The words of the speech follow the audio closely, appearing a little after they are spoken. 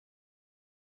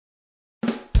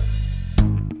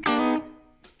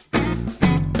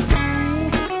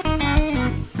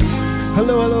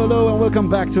Hello, and welcome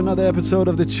back to another episode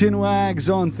of the Chinwags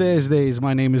on Thursdays.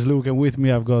 My name is Luke, and with me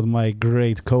I've got my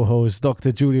great co-host,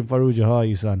 Dr. Julian Farrugia. How are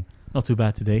you, son? Not too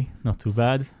bad today. Not too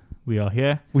bad. We are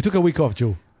here. We took a week off,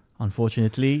 Joe.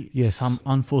 Unfortunately, yes, some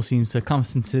unforeseen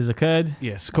circumstances occurred.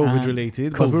 Yes, COVID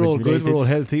related, but we're all good. We're all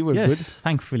healthy. We're good.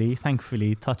 Thankfully,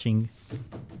 touching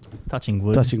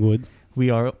wood. Touching wood.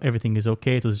 Everything is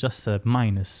okay. It was just a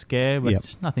minor scare,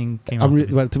 but nothing came out of it.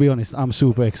 Well, to be honest, I'm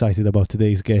super excited about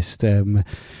today's guest.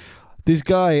 This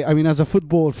guy, I mean, as a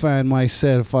football fan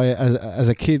myself, as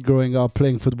a kid growing up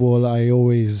playing football, I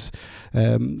always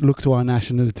look to our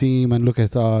national team and look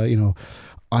at our,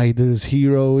 idols,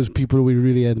 heroes, people we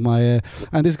really admire.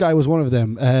 And this guy was one of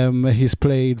them. He's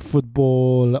played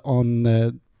football on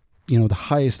the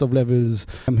highest of levels.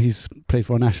 He's played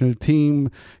for a national team.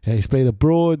 He's played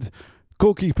abroad.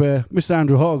 Goalkeeper, Mr.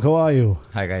 Andrew Hogg, how are you?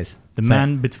 Hi, guys. The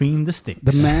man between the sticks.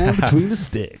 The man between the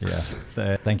sticks.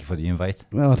 Yeah. Thank you for the invite.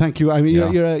 Well, thank you. I mean,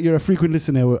 you're a frequent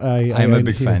listener. I'm a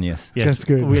big fan, yes. That's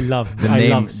good. We love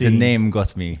the name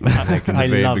got me in the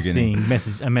very beginning.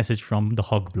 Seeing a message from the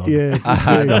Hog Blog. Yes, the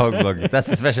Hog Blog. That's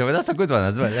a special. That's a good one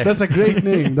as well. That's a great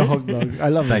name, the Hog Blog. I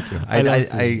love it. Thank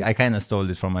you. I kind of stole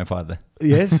it from my father.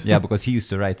 Yes. Yeah, because he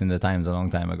used to write in the Times a long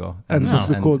time ago. And it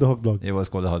was called the Hog Blog. It was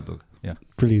called the Hog Blog. Yeah.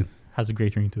 Brilliant. Has a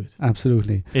great ring to it.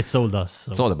 Absolutely. It sold us.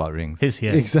 So. It's all about rings. His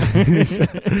here. Exactly.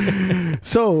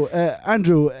 So,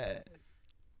 Andrew,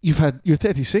 you're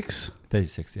 36.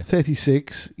 36, yeah.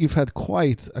 36. You've had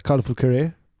quite a colourful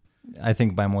career. I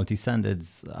think by Maltese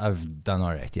standards, I've done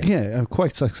all right, yeah. Yeah,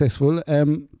 quite successful.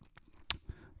 I'm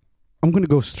going to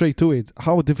go straight to it.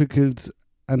 How difficult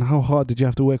and how hard did you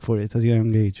have to work for it at a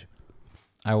young age?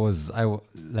 I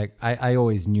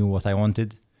always knew what I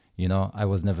wanted. I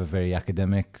was never very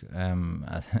academic.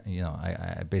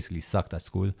 I basically sucked at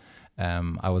school.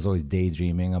 I was always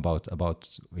daydreaming about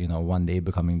one day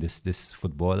becoming this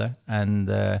footballer. And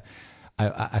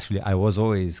I was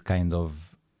always kind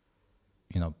of,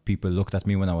 people looked at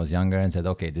me when I was younger and said,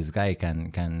 okay, this guy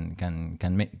can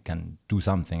do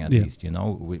something at least,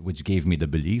 which gave me the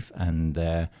belief.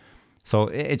 And so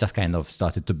it just kind of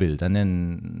started to build. And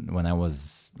then when I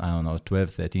was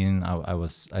 12, 13,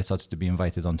 I started to be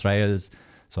invited on trials.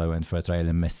 So I went for a trial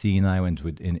in Messina. I went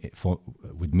with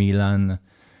Milan.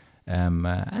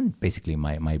 And basically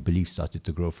my belief started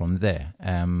to grow from there.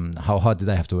 How hard did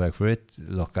I have to work for it?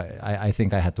 Look, I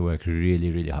think I had to work really,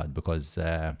 really hard because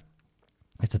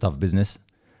it's a tough business,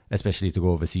 especially to go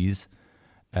overseas.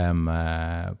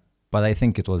 But I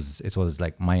think it was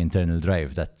like my internal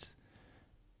drive that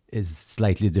is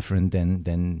slightly different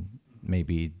than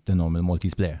maybe the normal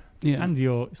Maltese player. Yeah. And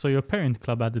your parent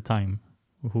club at the time,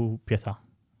 Pietà.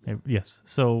 Yes.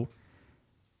 So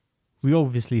we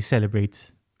obviously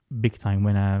celebrate big time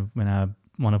when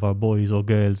one of our boys or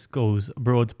girls goes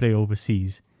abroad to play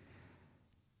overseas.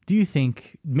 Do you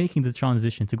think making the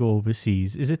transition to go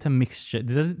overseas, is it a mixture?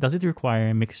 Does it require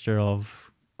a mixture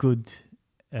of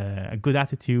a good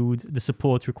attitude, the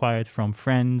support required from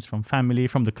friends, from family,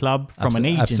 from the club, from an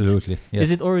agent? Absolutely. Yes.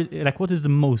 Is it, or what is the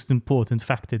most important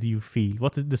factor do you feel?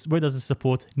 Where does the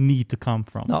support need to come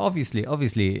from? No, obviously,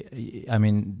 I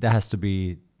mean, there has to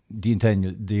be the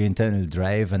internal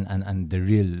drive and the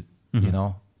real,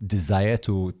 desire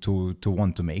to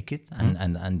want to make it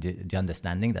and the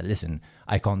understanding that, listen,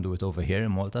 I can't do it over here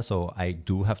in Malta, so I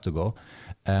do have to go.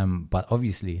 But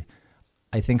obviously,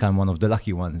 I think I'm one of the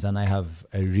lucky ones, and I have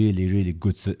a really, really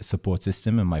good support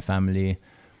system in my family.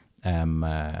 I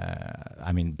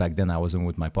mean, back then I wasn't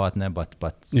with my partner,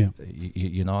 but yeah.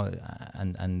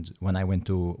 And when I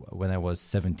was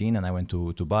 17 and I went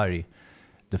to Bari,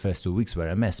 the first 2 weeks were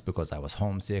a mess because I was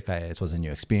homesick. It was a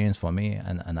new experience for me,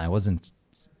 and I wasn't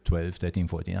 12, 13,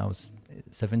 14. I was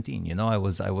 17. I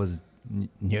was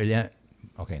nearly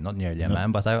not nearly a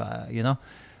man, but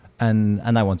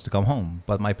And I wanted to come home,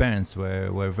 but my parents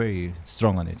were very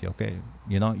strong on it. Okay,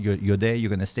 you're there, you're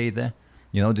gonna stay there.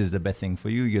 This is the best thing for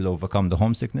you. You'll overcome the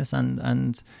homesickness,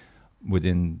 and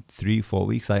within 3-4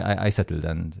 weeks, I settled,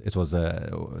 and it was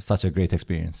such a great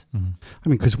experience. Mm-hmm. I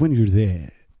mean, because when you're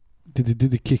there,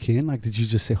 did it kick in? Like, did you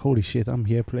just say, "Holy shit, I'm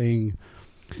here playing,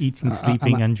 eating,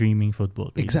 sleeping, and dreaming football"?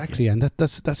 Basically. Exactly, and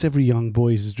that's every young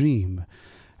boy's dream.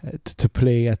 To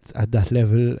play at that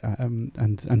level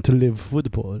and to live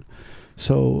football.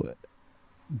 So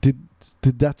did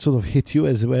that sort of hit you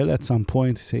as well at some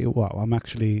point to say, wow, I'm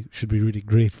actually should be really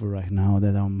grateful right now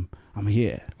that I'm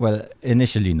here? Well,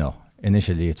 initially no.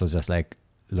 Initially it was just like,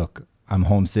 look, I'm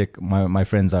homesick, my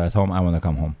friends are at home, I want to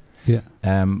come home. Yeah.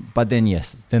 But then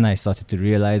then I started to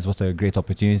realize what a great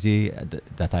opportunity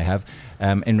that I have.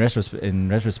 In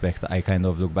retrospect, I kind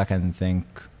of look back and think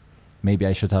maybe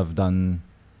I should have done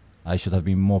I should have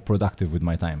been more productive with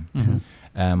my time.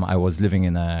 I was living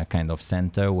in a kind of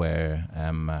center where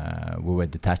we were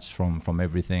detached from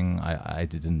everything. I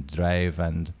didn't drive,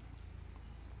 and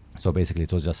so basically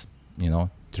it was just, you know,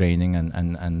 training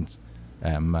and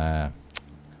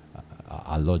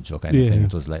alloggio kind of thing.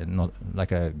 It was like not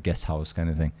like a guest house kind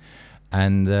of thing.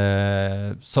 And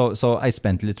so I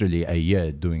spent literally a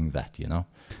year doing that, you know.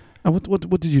 And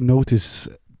what did you notice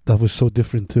that was so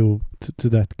different to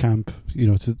that camp, you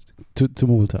know, to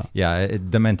Malta? Yeah,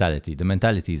 the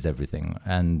mentality is everything.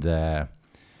 And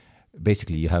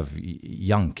basically you have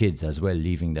young kids as well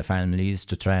leaving their families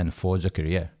to try and forge a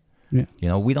career. Yeah. You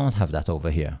know, we don't have that over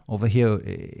here. Over here,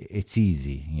 it's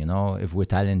easy. You know, if we're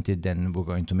talented, then we're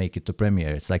going to make it to Premier.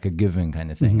 It's like a given kind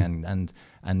of thing.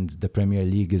 And the Premier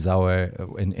League is our,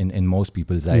 in most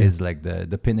people's eyes, like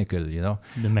the pinnacle. You know,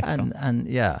 the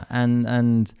Mecca.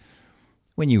 And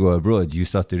when you go abroad, you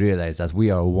start to realize that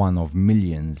we are one of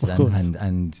millions,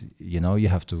 and you know, you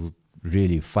have to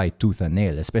really fight tooth and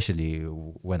nail. Especially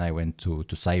when I went to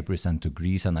Cyprus and to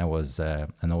Greece, and I was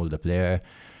an older player.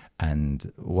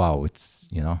 And wow, it's,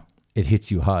 you know, it hits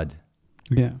you hard.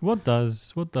 Yeah. What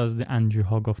does the Andrew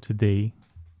Hogg of today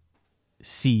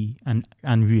see and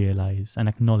realize and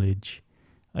acknowledge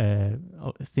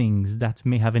things that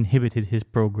may have inhibited his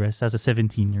progress as a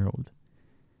 17-year-old?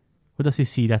 What does he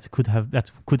see that could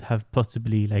have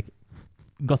possibly like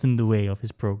gotten in the way of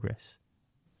his progress?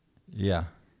 Yeah,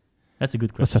 that's a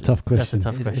good question. That's a tough question.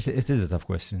 That's a tough question. It is a tough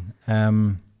question.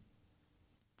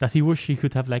 That he wish he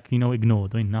could have, like, you know,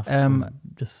 ignored enough.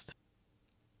 Just.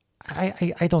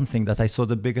 I don't think that I saw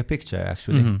the bigger picture,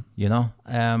 actually. You know,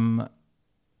 I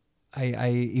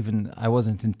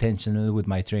wasn't intentional with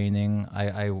my training.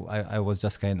 I was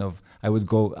just kind of, I would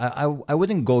go. I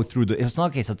wouldn't go through the. It's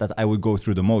not a case of that I would go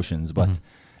through the motions, but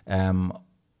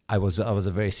I was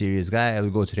a very serious guy. I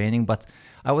would go to training, but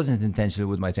I wasn't intentional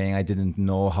with my training. I didn't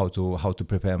know how to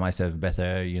prepare myself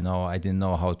better. You know, I didn't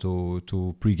know how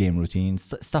to pre-game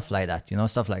routines, stuff like that. You know,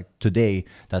 stuff like today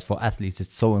that for athletes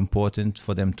it's so important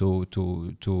for them to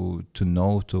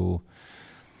know to.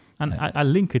 And I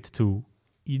link it to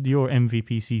your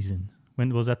MVP season.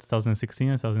 When was that? 2016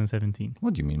 or 2017?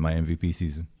 What do you mean, my MVP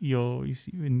season? You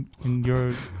see, in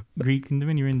your Greek,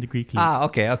 when you're in the Greek league. Ah,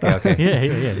 okay. yeah. Okay.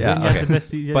 The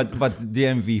best, yeah. But the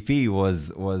MVP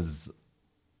was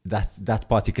that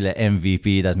particular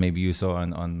MVP that maybe you saw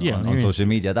on social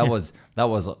media. That was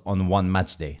on one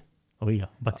match day. Oh yeah,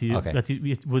 but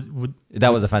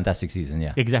that was a fantastic season.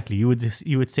 Yeah, exactly. You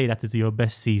would say that is your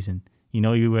best season. You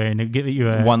know, you were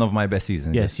one of my best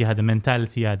seasons. Yes, you had the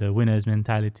mentality, you had the winner's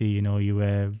mentality. You know, you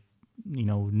were, you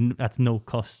know, at no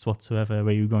cost whatsoever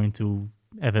were you going to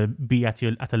ever be at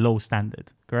a low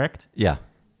standard. Correct? Yeah,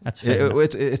 that's fair.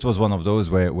 It was one of those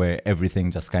where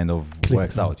everything just kind of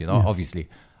works out. You know, obviously,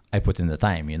 I put in the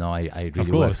time. You know, I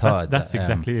really worked hard. That's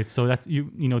exactly it. So that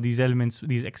you know these elements,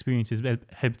 these experiences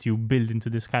helped you build into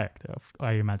this character.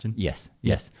 I imagine. Yes.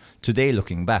 Today,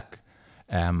 looking back.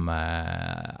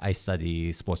 I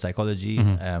study sports psychology.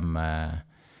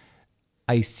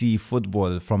 I see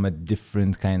football from a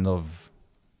different kind of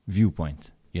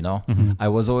viewpoint. You know, I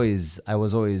always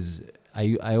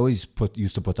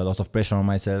used to put a lot of pressure on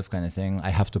myself, kind of thing.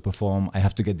 I have to perform. I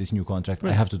have to get this new contract.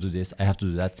 Right. I have to do this. I have to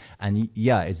do that. And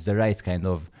yeah, it's the right kind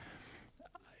of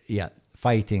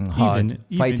fighting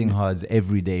hard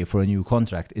every day for a new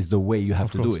contract is the way you have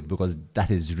to do it, because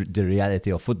that is the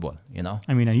reality of football, you know?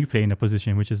 I mean, and you play in a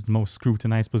position which is the most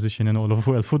scrutinized position in all of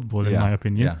world football, in my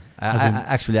opinion. Yeah.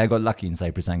 Actually, I got lucky in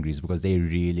Cyprus and Greece because they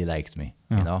really liked me,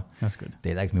 you know? That's good.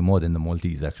 They liked me more than the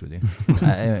Maltese, actually.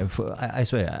 I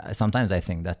swear, sometimes I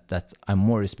think that I'm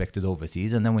more respected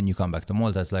overseas, and then when you come back to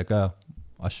Malta, it's like,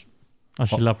 Għax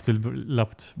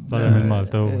labt barra minn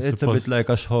Malta. It's a bit like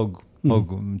a hog,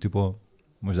 tipo,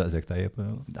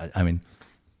 I mean,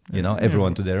 you know,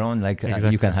 everyone to their own. Like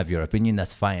you can have your opinion,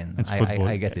 that's fine.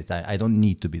 I get it. I don't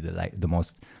need to be the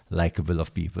most likable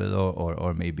of people,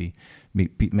 or maybe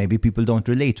people don't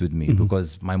relate with me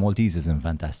because my Maltese isn't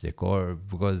fantastic, or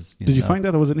because. Did you find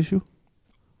that was an issue?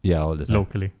 Yeah, all the time.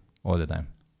 Locally, all the time.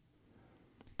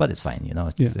 But it's fine, you know.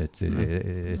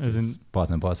 It's part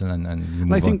and parcel, and you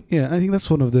move on. I think that's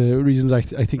one of the reasons I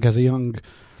think as a young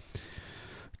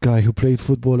guy who played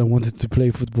football and wanted to play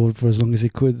football for as long as he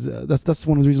could. That's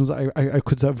one of the reasons I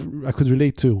could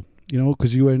relate to, you know,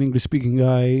 because you were an English speaking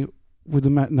guy with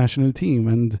the national team,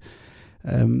 and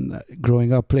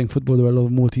growing up playing football, there were a lot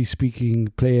of Maltese-speaking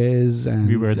players, and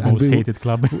We were the most hated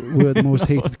club. we were the most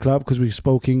hated club because we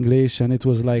spoke English, and it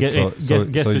was like Guess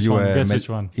which you one? were Guess which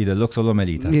one? either Luxol or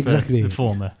Melita. exactly. The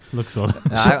former. Luxol.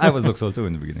 I was Luxol too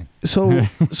in the beginning. So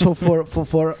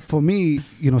for me,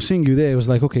 seeing you there, it was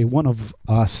like, okay, one of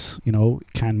us,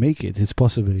 can make it. It's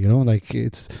possible, like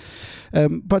it's.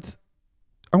 But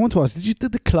I want to ask: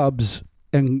 did the clubs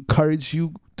encourage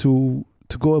you to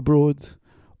go abroad,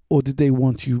 or did they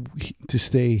want you to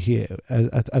stay here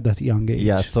at that young age?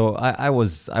 Yeah, so I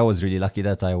was really lucky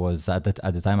that I was at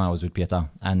the time I was with Pietà,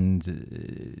 and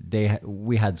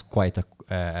we had quite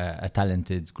a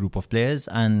talented group of players,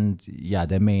 and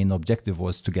their main objective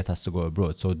was to get us to go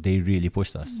abroad. So they really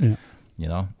pushed us. Yeah.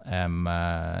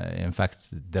 In fact,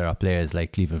 there are players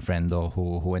like Cleveland Frendo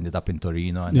who ended up in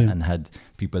Torino and had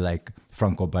people like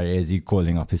Franco Baresi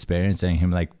calling up his parents saying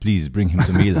him like, please bring him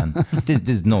to Milan. This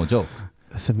is no joke.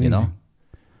 That's amazing.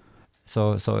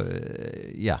 So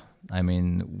I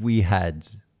mean, we had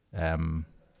I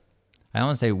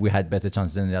don't say we had better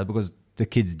chances than that, because the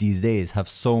kids these days have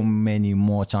so many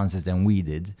more chances than we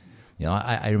did.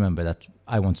 I remember that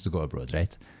I wanted to go abroad,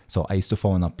 right? So I used to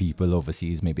phone up people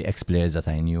overseas, maybe ex-players that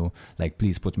I knew, like,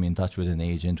 please put me in touch with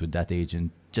that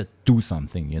agent, just do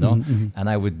something, Mm-hmm. And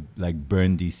I would like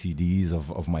burn these CDs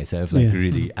of myself, like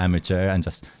really amateur, and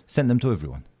just send them to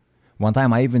everyone. One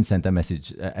time I even sent a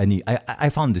message, I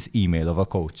found this email of a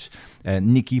coach,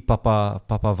 Niki Papa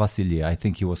Vasilia. I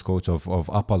think he was coach of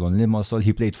Apollon Limassol.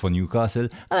 He played for Newcastle,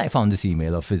 and I found this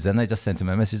email of his, and I just sent him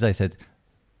a message. I said,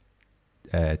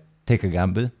 take a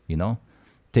gamble,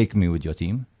 take me with your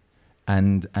team,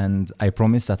 and I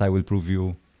promise that I'll prove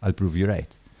you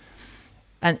right.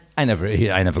 And I never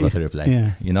got a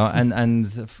reply. And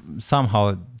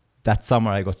somehow that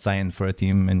summer I got signed for a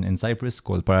team in Cyprus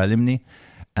called Paralimni,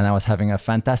 and I was having a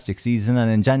fantastic season. And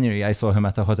in January I saw him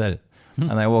at a hotel,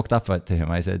 and I walked up to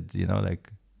him. I said, do you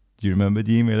remember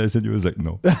the email I sent you? He was like,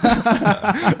 no.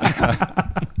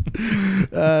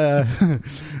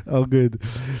 Oh, good.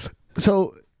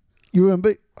 So you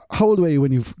remember, how old were you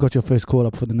when you got your first call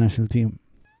up for the national team?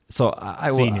 So I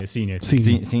senior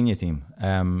team.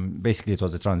 Basically, it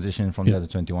was a transition from the other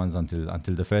 21s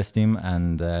until the first team,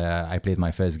 and I played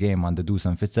my first game under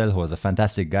Dusan Fitzel, who was a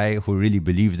fantastic guy who really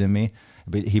believed in me.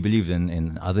 But he believed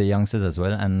in other youngsters as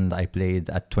well, and I played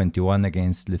at 21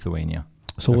 against Lithuania.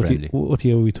 So what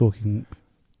year are we talking?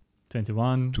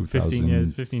 21, 15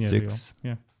 years ago.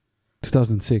 Yeah,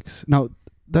 2006. Now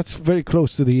that's very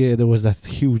close to the year there was that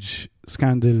huge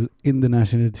scandal in the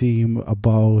national team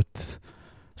about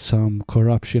some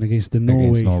corruption against Norway.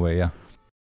 Against Norway, yeah.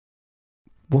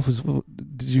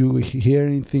 Did you hear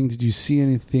anything? Did you see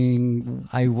anything?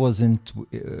 I wasn't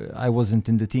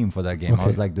in the team for that game. Okay. I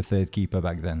was like the third keeper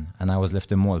back then, and I was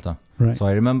left in Malta. Right. So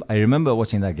I remember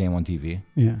watching that game on TV.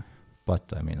 Yeah.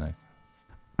 But I mean,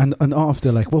 and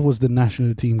after, like, what was the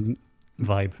national team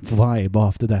vibe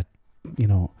after that?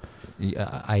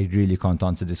 I really can't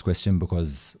answer this question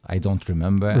because I don't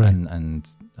remember, right. and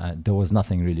there was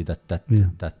nothing really that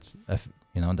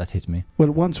hit me.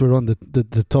 Well, once we're on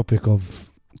the topic of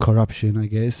corruption, I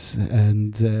guess,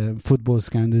 and football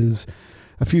scandals,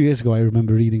 a few years ago I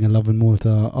remember reading a Love in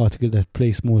Malta article that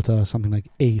placed Malta something like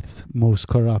 8th most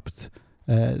corrupt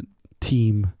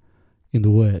team in the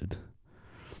world,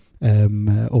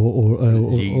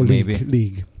 or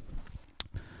league.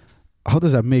 How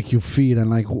does that make you feel? And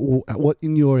like, what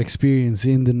in your experience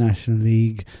in the National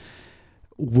League,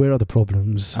 where are the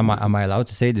problems? Am I allowed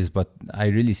to say this? But I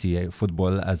really see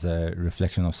football as a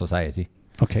reflection of society.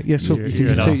 Okay, yeah, so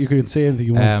you can say anything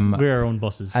you want. We're our own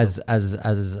bosses. So.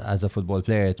 As a football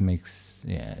player, it makes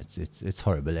it's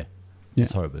horrible. Yeah.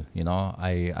 It's horrible.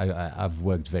 I've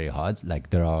worked very hard.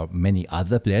 Like, there are many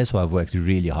other players who have worked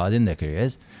really hard in their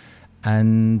careers,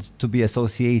 and to be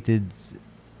associated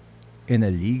in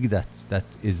a league that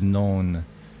is known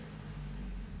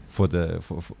for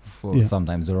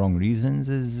sometimes the wrong reasons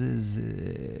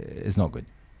is not good.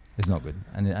 It's not good,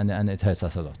 and it hurts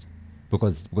us a lot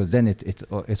because then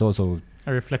it's also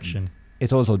a reflection.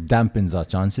 It also dampens our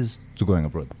chances to going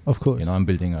abroad. Of course, and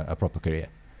building a proper career.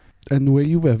 And were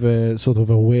you ever sort of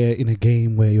aware in a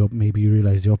game where maybe you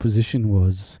realized the opposition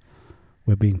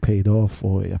were being paid off,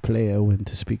 or a player went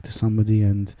to speak to somebody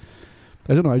and?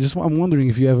 I don't know. I'm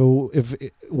wondering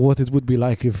what it would be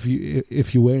like if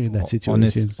you were in that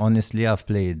situation. Honestly, I've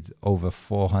played over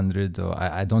 400, or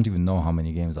I don't even know how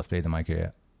many games I've played in my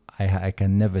career. I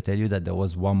can never tell you that there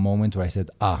was one moment where I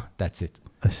said, that's it.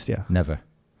 Never.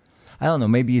 I don't know.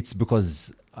 Maybe it's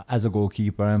because as a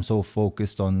goalkeeper, I'm so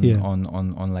focused on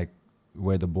like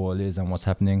where the ball is and what's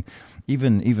happening.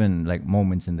 Even like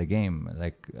moments in the game,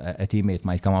 like a teammate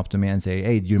might come up to me and say,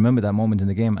 "Hey, do you remember that moment in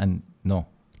the game?" And no,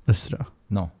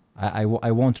 I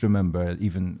won't remember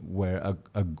even where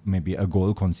maybe a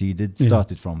goal conceded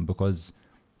started from, because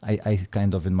I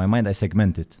kind of, in my mind, I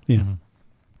segment it.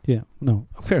 Yeah, no,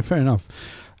 fair enough.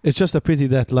 It's just a pity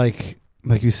that, like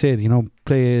you said,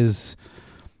 players,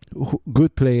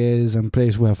 good players and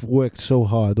players who have worked so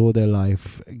hard all their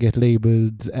life get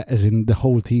labelled, as in the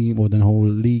whole team or the whole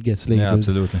league gets labelled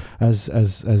absolutely. as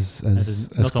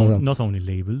corrupt. Not only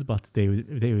labelled, but they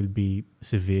will be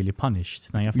severely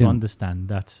punished. Now you have to understand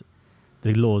that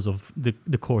the laws of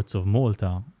the courts of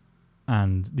Malta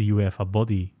and the UEFA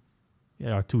body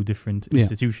are two different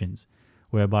institutions,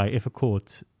 whereby if a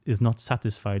court is not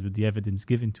satisfied with the evidence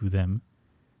given to them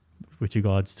with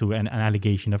regards to an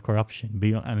allegation of corruption,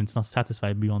 and it's not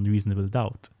satisfied beyond reasonable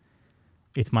doubt,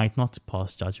 it might not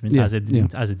pass judgment, as it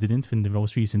didn't in the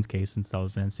most recent case in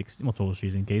 2016. Not most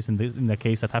recent case, in the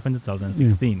case that happened in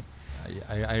 2016.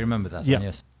 I remember that one,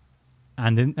 yes.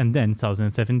 And then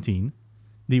 2017,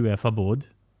 the UEFA board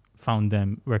found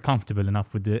them were comfortable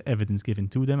enough with the evidence given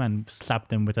to them and slapped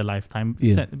them with a lifetime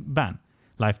ban.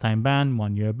 Lifetime ban,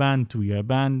 1 year ban, 2 year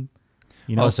ban.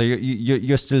 Oh, so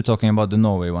you're still talking about the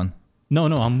Norway one? No,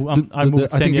 I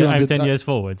moved 10 years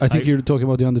forward. I think you're talking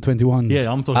about the under-21s.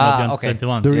 Yeah, I'm talking about the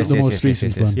under-21s. The most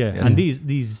recent one. Yeah, and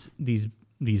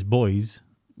these boys,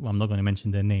 well, I'm not going to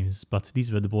mention their names, but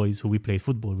these were the boys who we played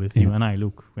football with, you and I,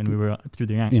 Luke, when we were through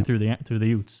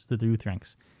the youth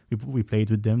ranks. We played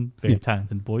with them, very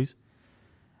talented boys.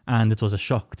 And it was a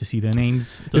shock to see their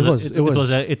names.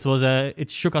 It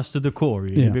shook us to the core,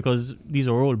 really, because these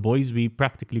are all boys we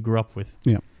practically grew up with.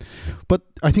 Yeah, but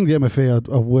I think the MFA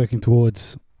are working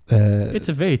towards. It's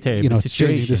a very terrible situation.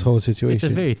 Changing this whole situation. It's a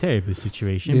very terrible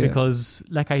situation because,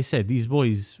 like I said, these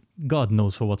boys, God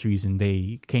knows for what reason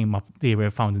they came up. They were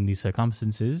found in these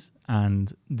circumstances,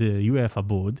 and the UEFA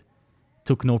board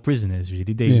took no prisoners.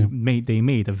 Really, they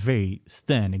made a very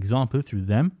stern example through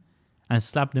them, and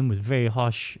slapped them with very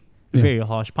harsh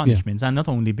punishments. And not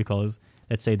only because,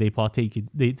 let's say, they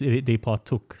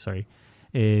partook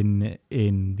in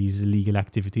these illegal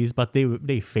activities, but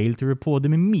they failed to report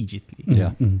them immediately.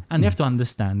 Yeah. And you have to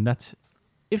understand that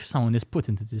if someone is put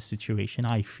into this situation,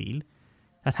 I feel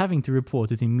that having to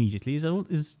report it immediately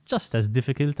is just as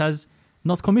difficult as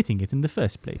not committing it in the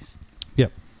first place. Yeah.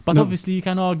 But obviously, you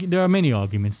can argue. There are many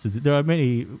arguments to there are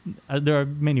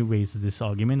many ways to this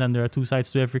argument, and there are two sides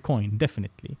to every coin.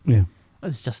 Definitely. Yeah.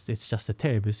 It's just a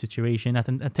terrible situation, that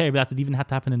it even had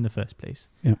to happen in the first place.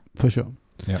 Yeah, for sure.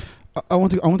 Yeah. I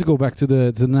want to go back to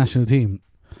the national team.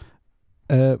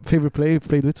 Favorite player you've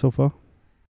played with so far?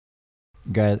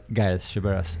 Gareth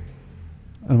Shiberas.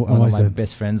 And one of my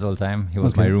best friends all the time. He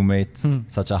was my roommate.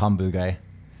 Such a humble guy.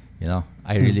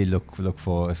 I really look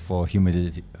for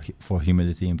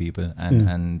humility in people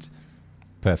and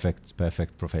perfect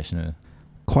professional.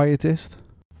 Quietest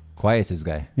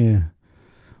guy. Yeah.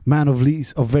 Man of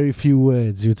very few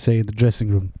words, you'd say, in the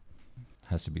dressing room.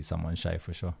 Has to be someone shy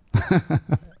for sure.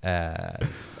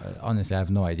 Honestly, I have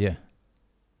no idea.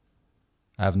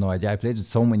 I played with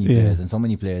so many players, and so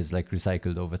many players like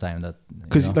recycled over time. That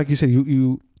because, like you said,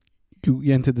 you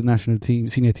entered the national team,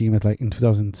 senior team at in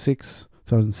 2006,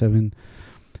 2007,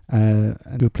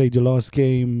 and you played your last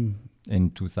game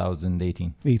in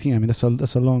 2018. I mean, that's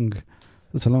a long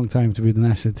time to be the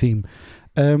national team.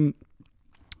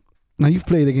 Now you've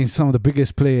played against some of the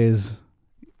biggest players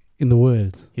in the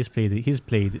world. He's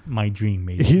played my dream,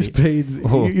 mate. He's played.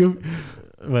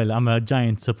 Well, I'm a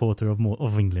giant supporter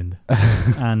of England,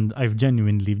 and I've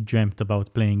genuinely dreamt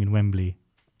about playing in Wembley,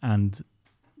 and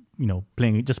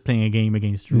playing a game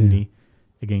against Rooney,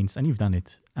 and you've done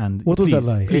it. And what was that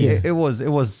like? It was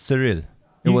surreal.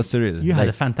 It was surreal. You had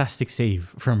a fantastic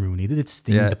save from Rooney. Did it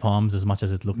sting the palms as much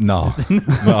as it looked? No.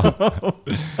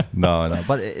 No.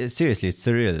 But seriously, it's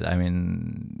surreal. I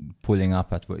mean, pulling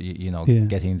up at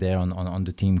getting there on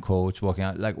the team coach,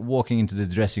 walking into the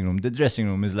dressing room. The dressing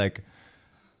room is like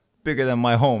bigger than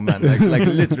my home, man. like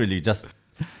literally, just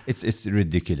it's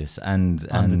ridiculous. And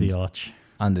under the arch,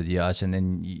 and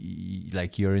then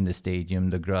you're in the stadium,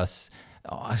 the grass.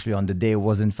 Actually, on the day it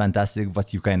wasn't fantastic,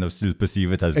 but you kind of still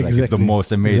perceive it as it's the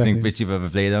most amazing pitch you've ever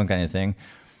played on, kind of thing.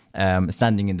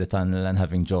 Standing in the tunnel and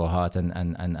having Joe Hart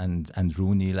and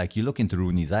Rooney, you look into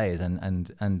Rooney's eyes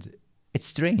and it's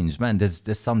strange, man. There's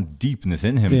some deepness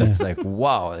in him that's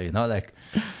wow,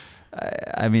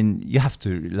 I mean, you have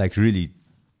to really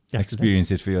You have to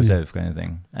experience it for yourself, kind of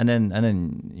thing. And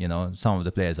then you know, some of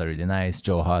the players are really nice.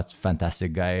 Joe Hart,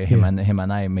 fantastic guy. Him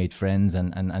and I made friends,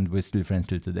 and we're still friends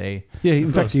till today. Yeah,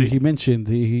 in fact, he mentioned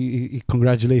he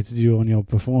congratulated you on your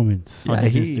performance. Yeah, On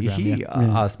his he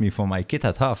Instagram, asked me for my kit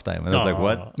at halftime, and I was like,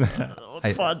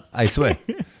 "What?" Fun. I swear.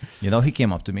 You know, he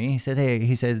came up to me. He said, "Hey,"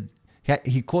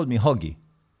 he called me Huggy.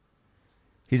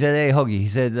 He said, "Hey, Huggy." He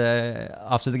said,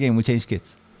 "After the game, we change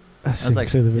kits." That's I was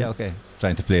incredible. like, "Yeah, okay."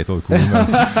 Trying to play it all cool, man.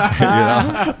 You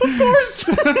know? Of course.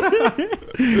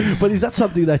 But is that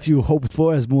something that you hoped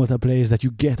for as Malta players, that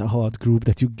you get a hard group,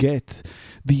 that you get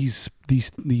these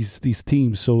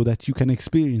teams so that you can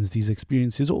experience these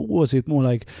experiences? Or was it more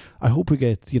like, I hope we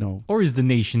get, you know... Or is the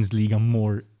Nations League a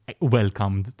more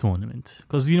welcomed tournament?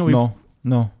 Because, you know...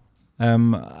 No.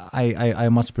 I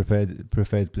much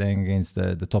preferred playing against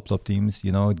the top teams.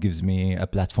 You know, it gives me a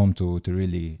platform to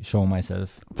really show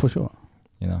myself. For sure.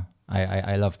 You know,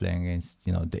 I love playing against,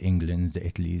 you know, the Englands, the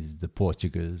Italys, the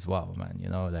Portugals. Wow, man, you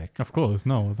know, like... Of course,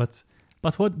 no, but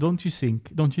what don't you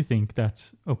think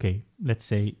that, okay, let's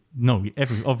say, no,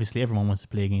 obviously everyone wants to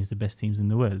play against the best teams in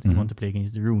the world. Mm-hmm. You want to play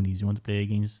against the Rooneys, you want to play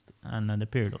against the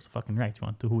Pirlos, fucking right, you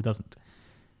want to, who doesn't?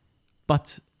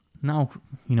 But now,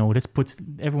 you know, let's put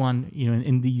everyone, you know,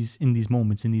 in these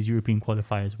moments, in these European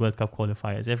qualifiers, World Cup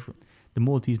qualifiers, the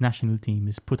Maltese national team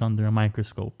is put under a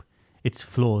microscope. Its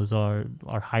flaws are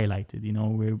highlighted, you know,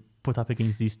 we're put up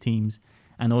against these teams,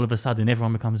 and all of a sudden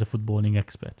everyone becomes a footballing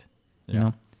expert. You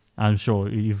know, I'm sure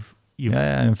you've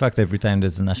Yeah, in fact, every time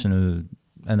there's a national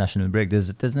break, there's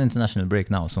an international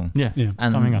break now soon. Yeah.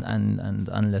 And coming up. and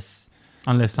unless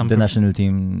some the national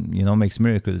team, you know, makes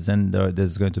miracles, then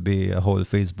there's going to be a whole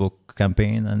Facebook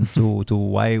campaign and to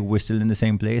why we're still in the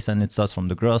same place, and it starts from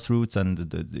the grassroots and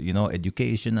the you know,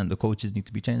 education, and the coaches need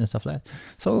to be changed and stuff like that.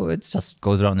 So it just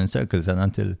goes around in circles, and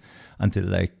until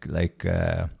like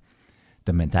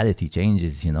the mentality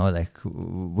changes, you know, like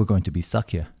we're going to be stuck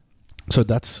here. So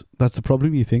that's the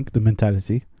problem, you think, the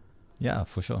mentality? Yeah,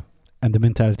 for sure. And the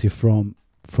mentality from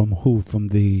who? From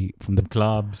the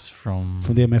clubs, from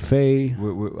the MFA?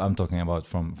 I'm talking about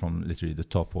from literally the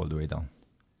top all the way down.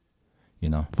 You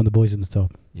know, from the boys in the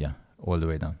top. Yeah, all the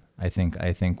way down. I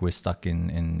think we're stuck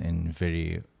in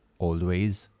very old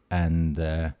ways, and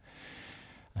I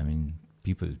mean,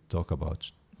 people talk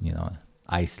about, you know,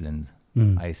 Iceland,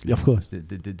 of course,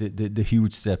 the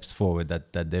huge steps forward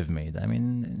that they've made. I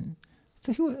mean,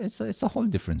 it's a whole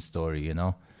different story, you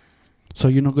know. So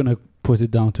you're not gonna put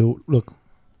it down to, look,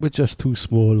 we're just too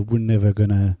small, we're never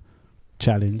gonna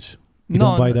challenge. You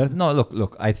don't buy that? No,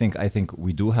 look. I think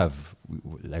we do have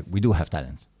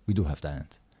talent. We do have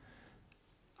talent.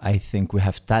 I think we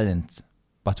have talent,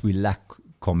 but we lack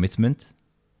commitment.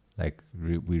 Like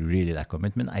we really lack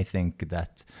commitment. I think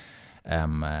that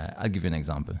I'll give you an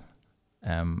example.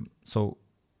 So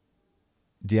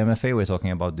the MFA, we're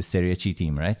talking about the Serie C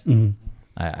team, right? Mm-hmm.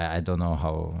 I don't know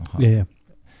how. Yeah.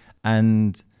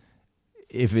 And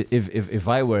if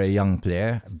I were a young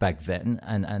player back then,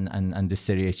 and the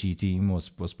Serie C team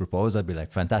was proposed, I'd be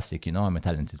like, fantastic, you know, I'm a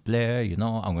talented player, you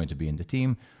know, I'm going to be in the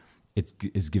team. It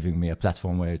is giving me a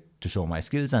platform where to show my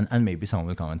skills, and maybe someone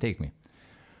will come and take me.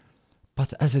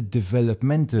 But as a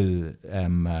developmental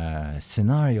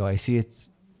scenario, I see it.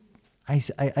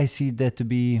 I see there to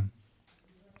be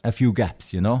a few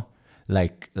gaps, you know,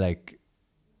 like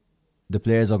the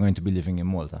players are going to be living in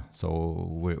Malta, so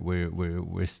we're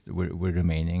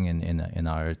remaining in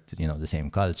our, you know, the same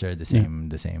culture, the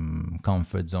same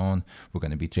comfort zone. We're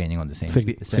going to be training on the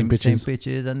same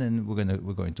pitches, and then we're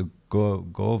going to go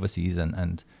overseas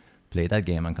and play that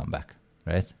game and come back,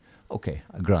 right? Okay,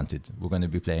 granted, we're going to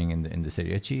be playing in the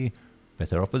Serie C,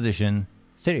 better opposition.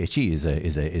 Serie C is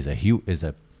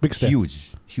a big step.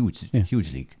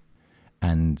 huge league,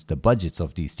 and the budgets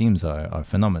of these teams are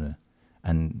phenomenal.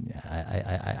 And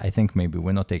I think maybe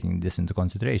we're not taking this into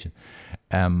consideration.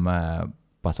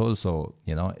 But also,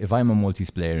 you know, if I'm a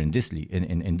Maltese player in this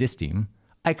in this team,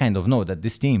 I kind of know that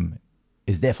this team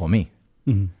is there for me.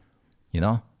 Mm-hmm. You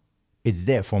know, it's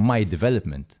there for my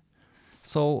development.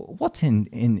 So what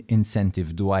in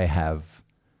incentive do I have?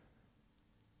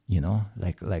 You know,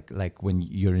 like when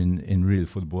you're in real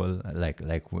football, like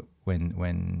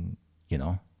when you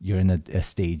know, you're in a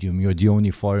stadium, you're the only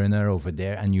foreigner over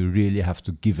there, and you really have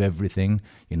to give everything,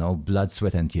 you know, blood,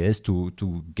 sweat and tears to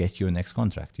get your next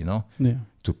contract, you know,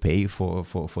 to pay for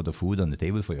the food on the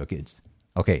table for your kids.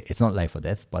 Okay, it's not life or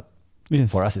death, but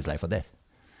for us it's life or death.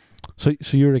 So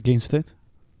you're against it?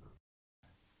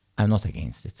 I'm not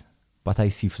against it, but I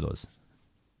see flaws,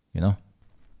 you know?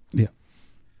 Yeah.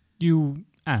 You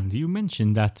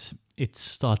mentioned that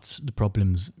the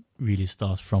problems really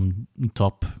start from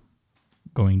top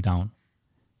going down.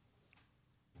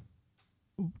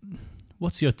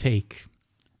 what's your take?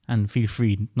 And feel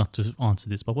free not to answer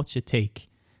this, but what's your take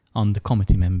on the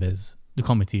committee members, the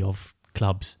committee of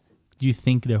clubs? Do you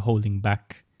think they're holding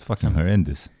back? It's fucking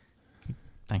horrendous.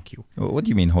 Thank you. What do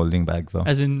you mean holding back, though?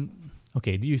 As in,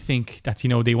 okay, do you think that,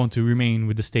 they want to remain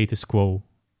with the status quo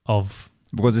of...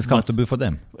 Because it's comfortable for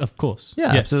them. Of course.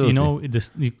 Yeah, yes, absolutely.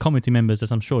 The committee members,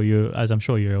 as I'm sure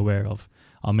you're aware of,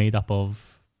 are made up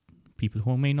of people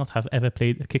who may not have ever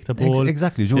kicked a ball.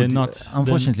 Exactly. They're not...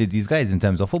 Unfortunately, these guys, in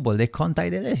terms of football, they can't tie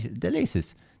the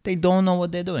laces. They don't know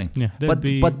what they're doing. Yeah,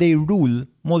 but they rule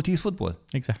Maltese football.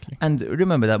 Exactly. And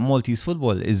remember that Maltese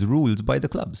football is ruled by the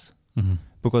clubs. Mm-hmm.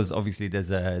 Because obviously there's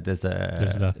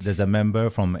a member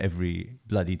from every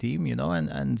bloody team,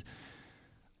 and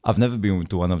I've never been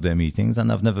to one of their meetings,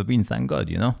 and I've never been, thank God,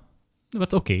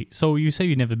 But okay, so you say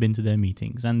you've never been to their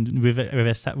meetings, and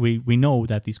we know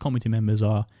that these committee members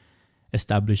are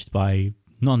established by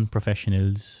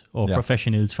non-professionals or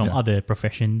professionals from other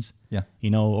professions,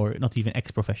 or not even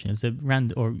ex-professionals,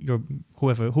 or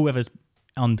whoever's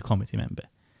on the committee member.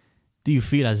 Do you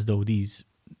feel as though a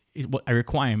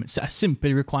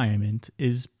simple requirement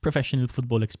is professional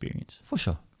football experience? For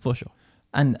sure.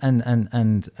 And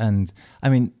I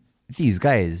mean, these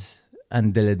guys,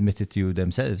 and they'll admit it to you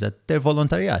themselves, that they're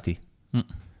volontariati.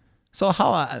 So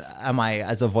how am I,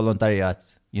 as a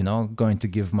volontariat, going to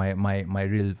give my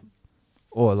real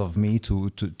all of me to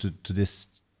this,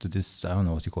 I don't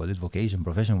know what you call it, vocation,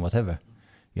 profession, whatever,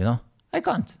 I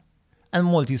can't. And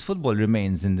Maltese football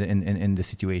remains in the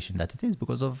situation that it is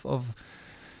because of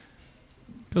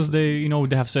because they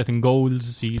have certain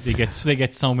goals. They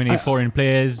get so many foreign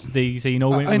players. They say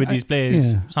with these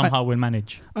players somehow we'll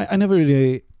manage. I never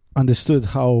really understood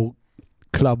how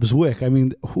clubs work. I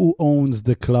mean, who owns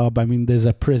the club? I mean, there's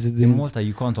a president. In Malta,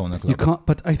 you can't own a club. You can't.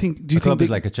 But I think a club is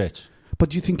like a church. But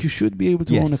do you think you should be able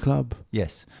to own a club?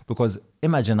 Yes, because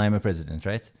imagine I'm a president,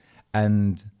 right?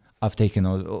 And I've taken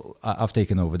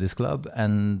over this club,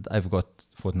 and I've got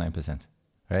 49%,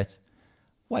 right?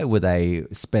 Why would I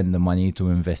spend the money to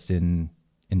invest in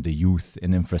the youth,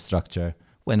 in infrastructure,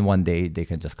 when one day they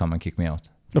can just come and kick me out?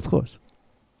 Of course.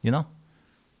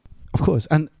 Of course.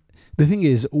 And the thing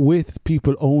is, with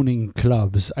people owning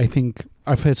clubs, I think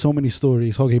I've heard so many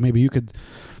stories. Okay, maybe you could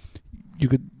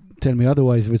tell me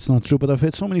otherwise if it's not true, but I've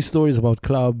heard so many stories about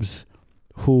clubs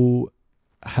who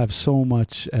have so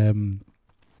much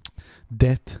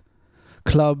debt,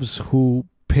 clubs who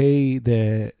pay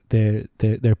their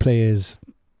players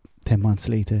 10 months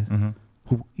later,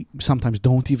 who sometimes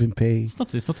don't even pay. It's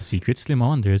not a secret. Slim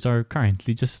Wanderers are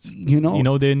currently just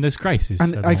they're in this crisis.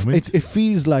 And at the moment. It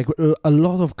feels like a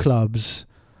lot of clubs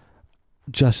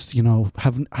just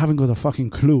haven't got a fucking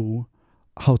clue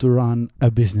how to run a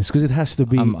business, because it has to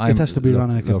be run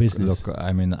like a business. Look,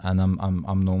 I mean, and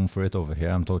I'm known for it over here.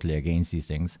 I'm totally against these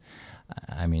things.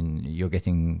 I mean, you're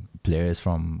getting players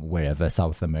from wherever,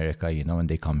 South America, and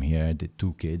they come here, the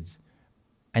 2 kids,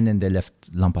 and then they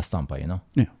left Lampa Stampa,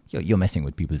 Yeah. You're messing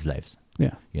with people's lives.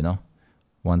 Yeah.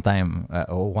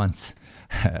 Once,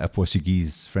 a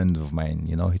Portuguese friend of mine,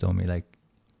 he told me, like,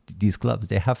 these clubs,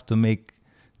 they have to make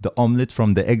the omelette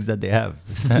from the eggs that they have.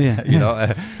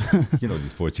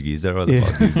 These Portuguese, they're all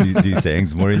about these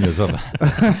sayings. Mourinho's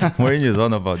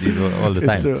on about these all the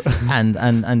time.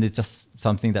 And it's just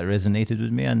something that resonated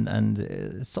with me, and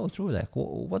it's so true. Like,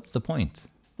 what's the point?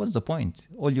 What's the point?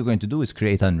 All you're going to do is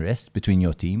create unrest between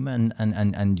your team,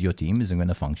 and your team isn't going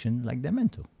to function like they're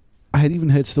meant to. I had even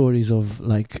heard stories of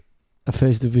like a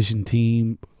first division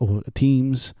team or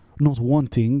teams not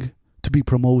wanting to be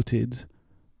promoted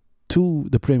to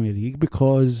the Premier League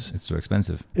because it's too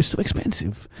expensive.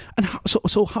 And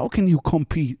so how can you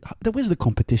compete? Where's the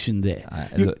competition there?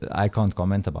 I can't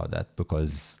comment about that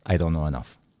because I don't know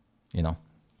enough. Yeah.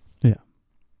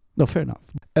 No, fair enough.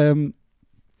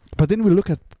 But then we look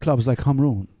at clubs like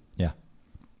Hamrun. Yeah.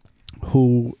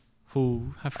 Who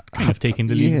have kind of taken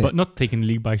the league, but not taken the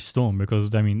league by storm,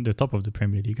 because I mean they're top of the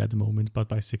Premier League at the moment, but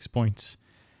by 6 points.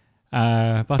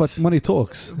 But money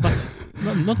talks. But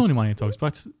not only money talks,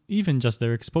 but even just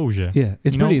their exposure. Yeah,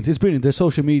 it's brilliant. It's brilliant. Their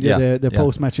social media, their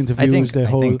post-match interviews,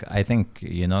 I think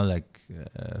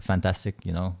fantastic.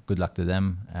 Good luck to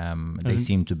them. They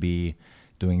seem to be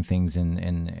doing things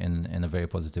in a very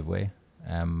positive way.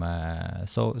 I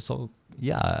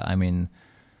mean,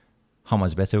 how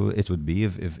much better it would be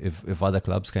if other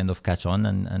clubs kind of catch on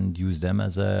and use them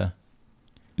as a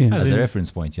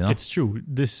reference point, It's true.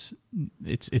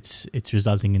 It's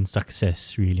resulting in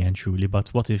success, really and truly. But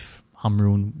what if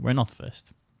Hamrun were not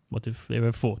first? What if they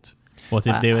were fourth? What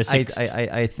if they were sixth?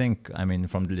 I think, I mean,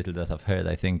 from the little that I've heard,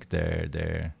 I think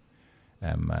they're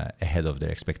ahead of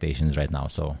their expectations right now.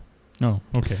 So. Oh,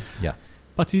 okay. Yeah.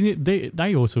 But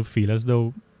I also feel as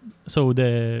though, so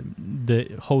the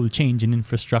whole change in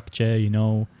infrastructure,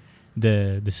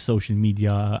 the social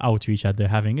media outreach that they're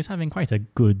having is having quite a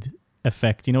good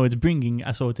effect. It's bringing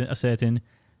a certain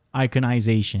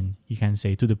iconization, you can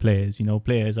say, to the players.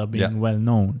 Players are being well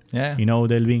known. Yeah.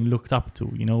 They're being looked up to.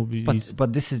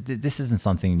 But this isn't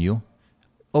something new.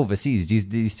 Overseas,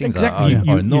 these things exactly.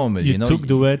 are normal. You took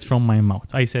the words from my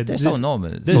mouth. I said they're so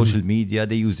normal. Social media,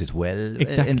 they use it well.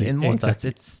 Exactly. In Malta,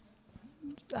 it's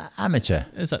amateur.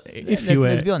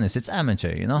 Let's be honest, it's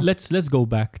amateur. Let's go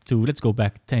back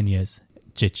 10 years.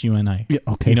 Chich, you and I. Yeah,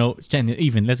 okay.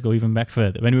 Let's go even back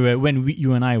further. When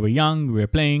you and I were young, we were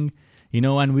playing,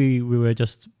 and we were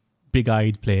just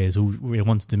big-eyed players who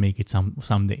wanted to make it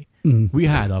someday.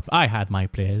 I had my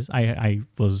players. I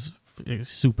was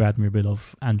super admirable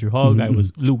of Andrew Hogg.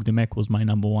 Luke Demek was my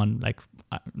number one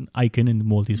icon in the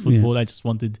Maltese football. I just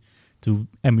wanted to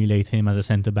emulate him as a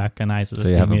centre back, and I. So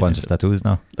you have a bunch of tattoos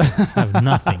now? I have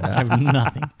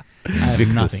nothing.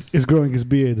 He's growing his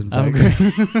beard. In fact.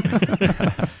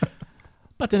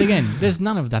 But then again, there's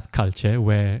none of that culture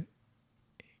where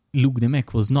Luke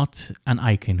Demek was not an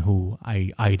icon who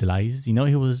I idolized. He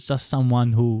was just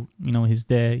someone who he's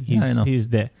there. He's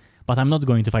there. But I'm not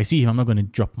going to. If I see him, I'm not going to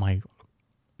drop my.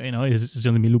 It's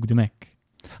going to be Luke Demek.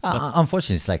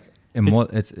 Unfortunately, it's like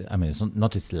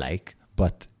it's like,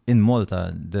 but in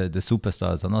Malta, the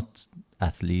superstars are not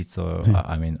athletes or.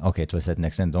 Okay, to a certain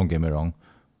extent. Don't get me wrong.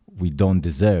 We don't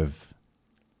deserve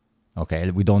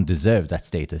that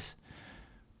status.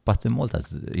 But in Malta,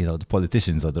 the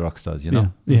politicians are the rock stars.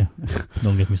 Yeah.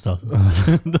 Don't get me started.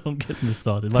 Don't get me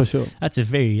started. But for sure, that's a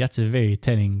very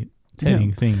telling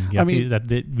thing.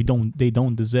 That they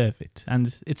don't deserve it,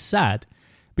 and it's sad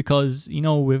because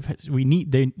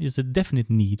there is a definite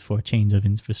need for a change of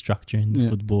infrastructure in the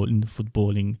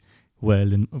footballing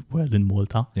world in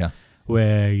Malta. Yeah.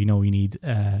 Where you need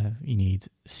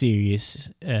serious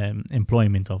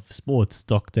employment of sports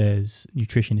doctors,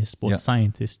 nutritionists, sports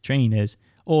scientists, trainers,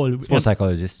 all sports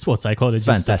psychologists.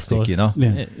 Fantastic,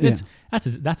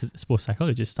 That's sports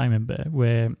psychologists. I remember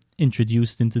were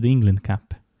introduced into the England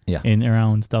camp. Yeah. In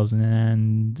around 2000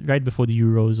 and right before the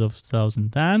Euros of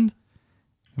 2000 and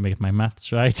I make my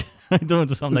maths right. I don't want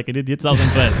to sound like an idiot.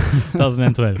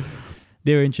 2012.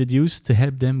 They were introduced to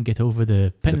help them get over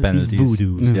the penalty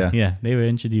voodoos. Yeah, they were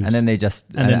introduced, and then they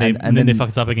just and then they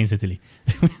fucked up against Italy.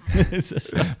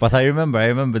 But I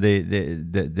remember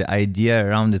the idea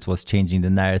around it was changing the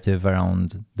narrative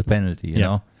around the penalty. You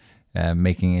know,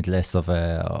 making it less of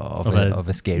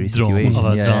a scary situation, of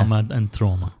a drama and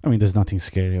trauma. I mean, there's nothing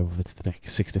scary of it. Like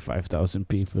 65,000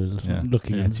 people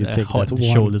looking at you take that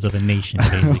the shoulders of a nation,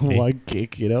 basically. One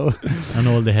kick, and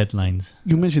all the headlines.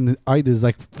 You mentioned the idols.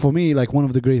 Like for me, like one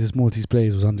of the greatest Maltese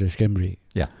players was Andrej Kembri.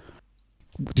 Yeah.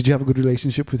 Did you have a good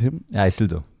relationship with him? Yeah, I still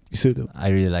do. You still do? I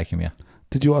really like him. Yeah.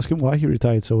 Did you ask him why he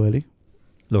retired so early?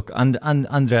 Look, Andre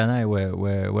and I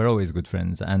were always good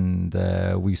friends, and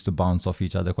we used to bounce off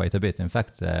each other quite a bit. In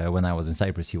fact, when I was in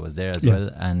Cyprus, he was there as well,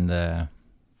 and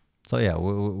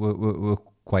we're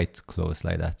quite close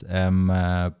like that.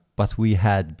 But we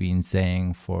had been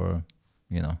saying for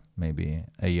maybe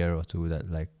a year or two that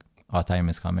like our time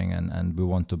is coming, and we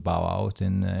want to bow out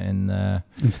in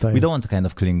style. We don't want to kind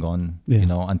of cling on,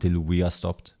 until we are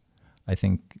stopped. I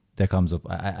think there comes up.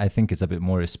 I think it's a bit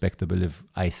more respectable if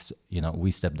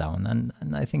we step down,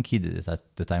 and I think he did it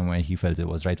at the time when he felt it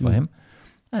was right for him,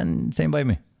 and same by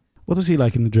me. What was he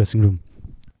like in the dressing room?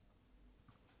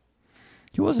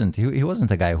 He wasn't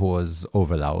a guy who was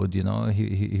over loud. He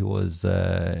was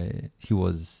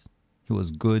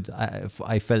good.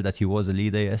 I felt that he was a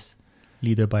leader. Yes,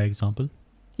 leader by example.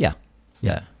 Yeah.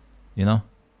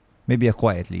 Maybe a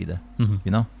quiet leader.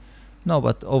 Mm-hmm. No,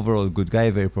 but overall good guy,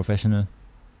 very professional.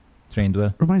 Trained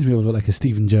well. Reminds me of like a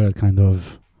Steven Gerrard kind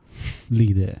of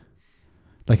leader.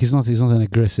 Like he's not an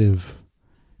aggressive.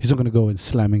 He's not going to go and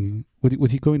slamming.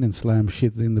 Would he go in and slam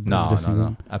shit in the dressing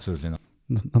room? No, absolutely not.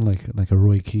 Not like a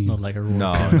Roy Keane. Not like a Roy.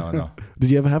 No.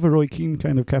 Did you ever have a Roy Keane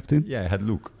kind of captain? Yeah, I had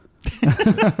Luke.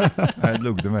 I had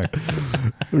Luke Demek.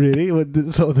 Really?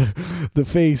 So the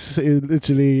face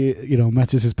literally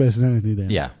matches his personality then.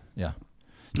 Yeah.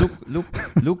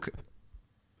 Luke.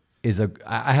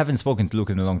 I haven't spoken to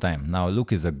Luke in a long time. Now,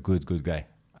 Luke is a good guy.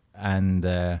 And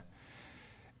a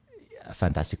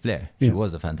fantastic player. He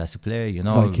was a fantastic player,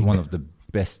 Viking. One of the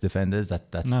best defenders that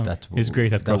he's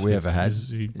great at that we ever had.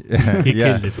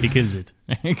 He kills it,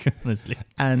 honestly.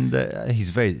 And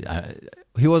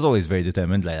he was always very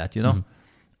determined like that,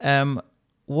 Mm-hmm.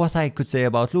 What I could say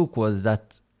about Luke was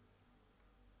that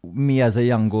me as a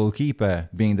young goalkeeper,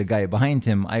 being the guy behind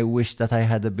him, I wish that I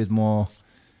had a bit more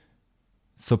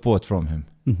support from him.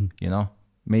 Mm-hmm. You know,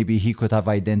 maybe he could have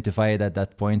identified at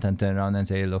that point and turn around and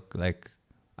say, look, like,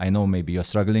 I know maybe you're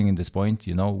struggling in this point,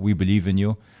 you know, we believe in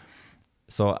you.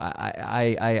 So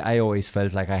I always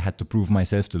felt like I had to prove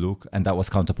myself to Luke, and that was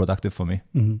counterproductive for me.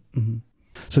 Mm-hmm. Mm-hmm.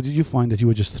 So did you find that you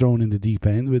were just thrown in the deep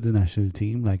end with the national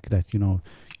team, like that, you know,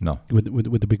 No,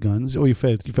 with the big guns, or you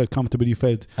felt comfortable? You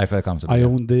felt I felt comfortable. I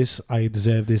own this, I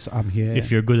deserve this, I'm here.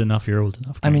 If you're good enough, you're old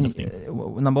enough. I kind mean, of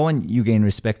thing. number one, you gain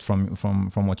respect from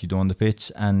what you do on the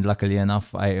pitch, and luckily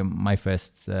enough, my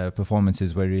first performances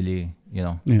were really, you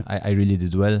know, Yeah. I really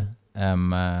did well.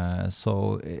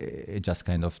 So it just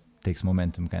kind of takes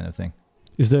momentum, kind of thing.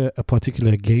 Is there a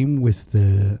particular game with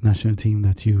the national team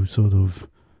that you sort of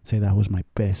say that was my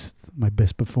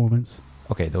best performance?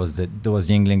 Okay, there was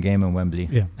the England game in Wembley.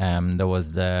 Yeah. There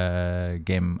was the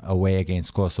game away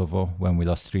against Kosovo when we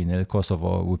lost 3-0.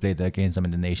 Kosovo, we played against them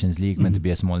in the Nations League, meant to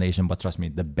be a small nation, but trust me,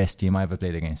 the best team I ever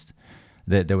played against.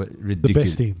 They were ridiculous. The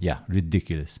best team? Yeah,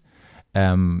 ridiculous.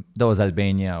 There was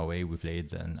Albania away we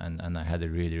played, and I had a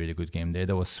really, really good game there.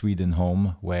 There was Sweden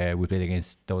home where we played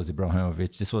against, that was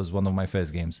Ibrahimovic. This was one of my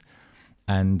first games.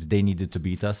 And they needed to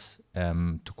beat us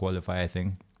to qualify, I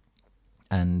think.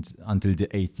 And until the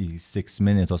 86th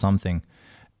minute or something,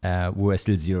 we were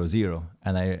still 0-0.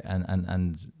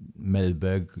 And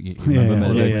Mellberg, you remember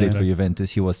Mellberg played for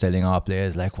Juventus. He was telling our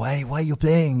players, like, why are you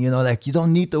playing? You know, like, you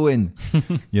don't need to win.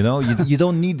 You know, you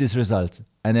don't need this result.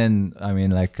 And then, I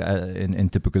mean, like, in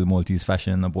typical Maltese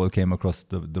fashion, a ball came across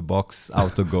the box,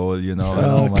 out to goal, you know.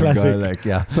 Oh, my classic. God, like,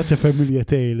 yeah. Such a familiar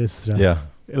tale, Istra. Yeah.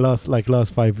 Last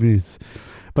 5 minutes.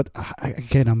 But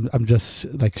again, I'm just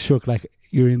like shook. Like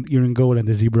you're in goal and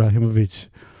there's Ibrahimovic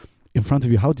in front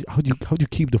of you. How do you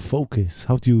keep the focus?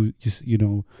 How do you just, you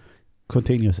know,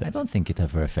 contain yourself? I don't think it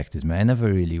ever affected me.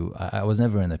 I was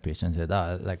never in a pitch and said,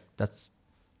 like that's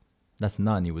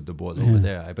Nani with the ball over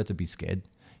there. I better be scared.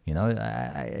 You know,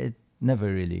 it never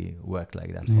really worked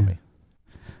like that for me.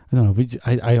 I don't know.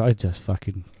 I just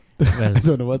fucking. Well, I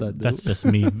don't know what that. That's just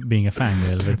me being a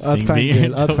fangirl. I'll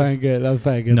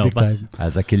fangirl No, big but time.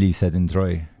 As Achilles said in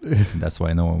Troy, that's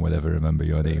why no one will ever remember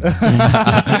your name.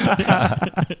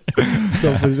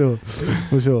 No,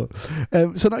 for sure.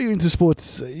 So now you're into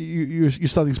sports. You're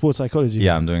studying sports psychology.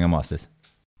 Yeah, I'm doing a master's.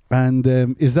 And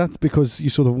is that because you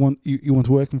sort of want you want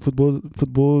to work in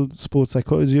football, sports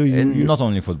psychology? Or Not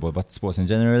only football, but sports in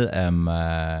general.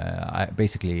 I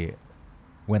basically,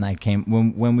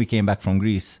 when we came back from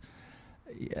Greece,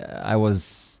 I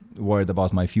was worried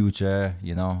about my future.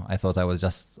 You know, I thought I was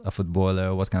just a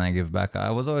footballer. What can I give back?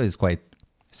 I was always quite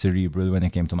cerebral when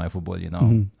it came to my football. You know,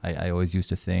 Mm-hmm. I always used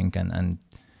to think and.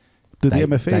 Did the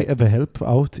MFA ever help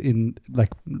out in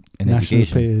like in national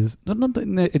education? players? Not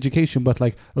in education, but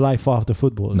like life after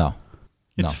football. No.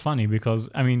 It's funny because,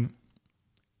 I mean,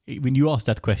 when you asked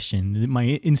that question, my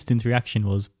instant reaction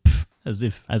was as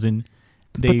in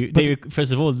they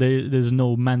first of all, there's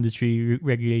no mandatory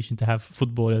regulation to have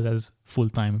footballers as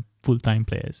full-time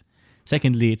players.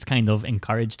 Secondly, it's kind of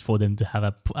encouraged for them to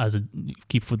have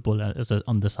keep football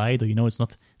on the side, or, you know, it's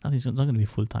not going to be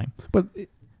full-time. But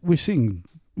we're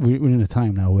in a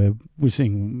time now where we're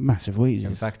seeing massive wages.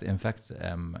 In fact,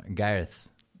 Gareth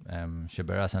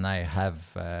Shiberas and I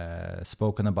have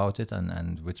spoken about it,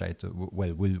 and we try to.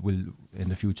 Well, we'll in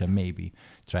the future maybe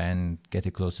try and get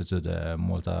it closer to the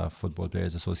Malta Football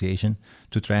Players Association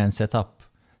to try and set up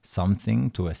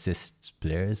something to assist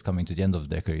players coming to the end of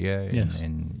their career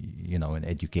in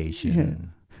education. Yeah.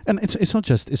 And it's not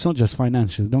just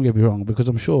financial. Don't get me wrong, because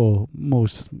I'm sure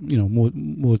most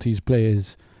Maltese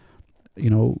players,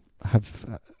 you know,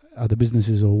 have other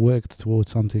businesses or worked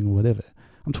towards something or whatever.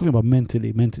 I'm talking about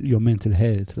your mental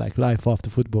health, like life after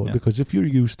football. Yeah. Because if you're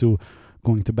used to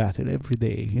going to battle every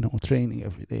day, you know, training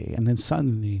every day, and then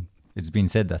suddenly It's been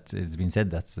said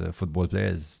that football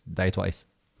players die twice.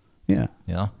 Yeah.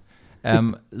 You know,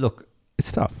 look,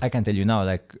 it's tough. I can tell you now,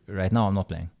 like right now, I'm not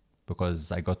playing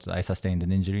because I sustained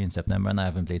an injury in September and I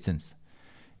haven't played since.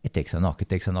 It takes a knock. It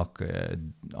takes a knock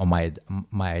on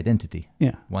my identity.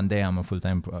 Yeah. One day I'm a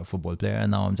full-time football player, and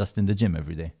now I'm just in the gym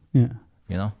every day. Yeah.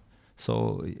 You know,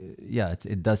 so yeah,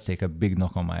 it does take a big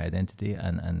knock on my identity,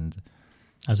 and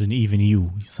as in even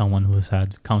you, someone who has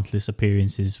had countless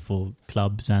appearances for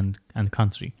clubs and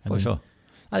country. For sure.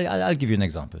 I'll give you an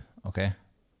example. Okay,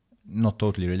 not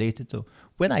totally related to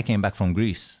when I came back from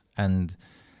Greece, and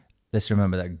let's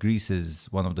remember that Greece is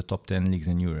one of the top 10 leagues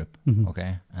in Europe. Mm-hmm.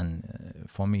 Okay, and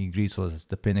for me, Greece was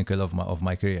the pinnacle of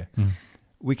my career. Mm.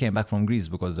 We came back from Greece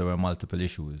because there were multiple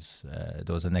issues.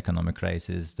 There was an economic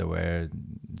crisis. There were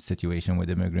situation with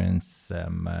immigrants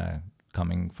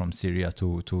coming from Syria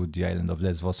to the island of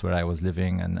Lesvos where I was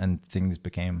living, and things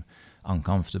became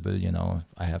uncomfortable. You know,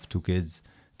 I have 2 kids.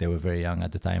 They were very young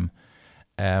at the time.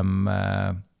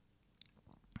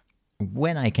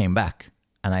 When I came back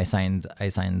and I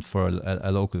signed for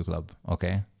a local club.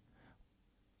 Okay,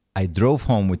 I drove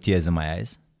home with tears in my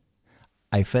eyes.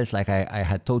 I felt like I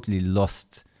had totally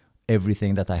lost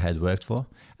everything that I had worked for,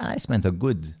 and I spent a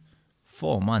good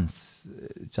 4 months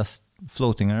just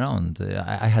floating around.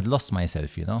 I had lost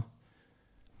myself, you know.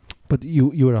 But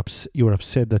you were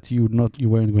upset that you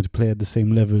weren't going to play at the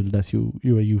same level that you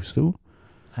were used to.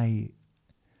 Or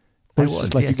it's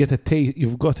just like, yes, you get a taste.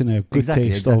 You've gotten a good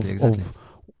taste of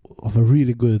a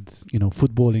really good, you know,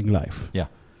 footballing life. Yeah.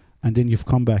 And then you've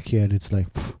come back here and it's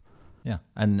like, pff. Yeah.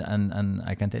 And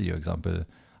I can tell you, example,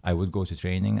 I would go to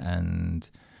training and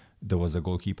there was a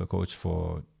goalkeeper coach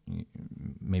for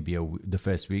maybe the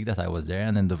first week that I was there,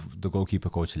 and then the goalkeeper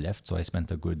coach left, so I spent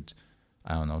a good,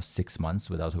 I don't know, 6 months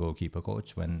without a goalkeeper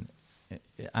coach. When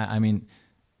I mean,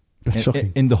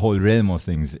 in the whole realm of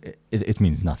things, it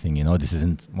means nothing, you know. This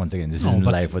isn't, once again, this isn't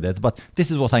life or death, but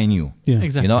this is what I knew. Yeah,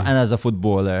 exactly. You know, and as a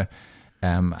footballer,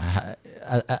 having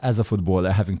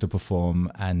to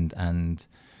perform and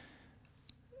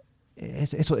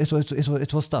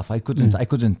it was tough. I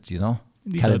couldn't, you know,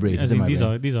 calibrate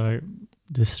it. These are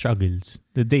the struggles,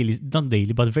 the daily, not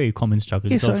daily, but very common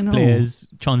struggles, yes, of players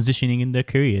transitioning in their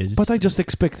careers. But I just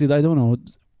expected, I don't know,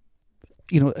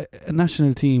 you know, a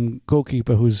national team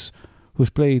goalkeeper who's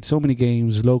played so many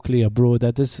games locally, abroad,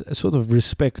 that there's a sort of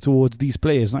respect towards these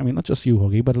players. I mean, not just you,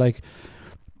 Huggy, but like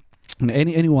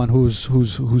anyone who's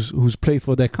played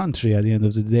for their country at the end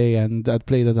of the day and that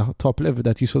played at the top level,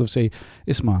 that you sort of say,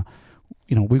 Isma,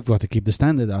 you know, we've got to keep the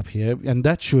standard up here, and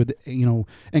that should, you know,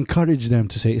 encourage them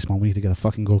to say, Isma, we need to get a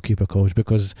fucking goalkeeper coach,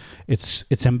 because it's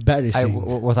embarrassing.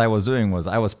 What I was doing was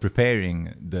I was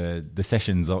preparing the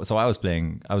sessions. So I was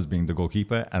being the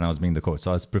goalkeeper and I was being the coach.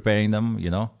 So I was preparing them,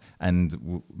 you know,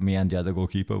 and me and the other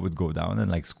goalkeeper would go down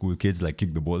and like school kids like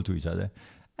kick the ball to each other.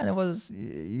 And it was,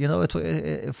 you know,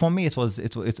 for me, it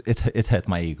hurt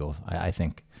my ego, I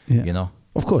think, you know.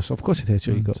 Of course, it hurts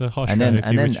your ego. It's a harsh and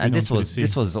reality, this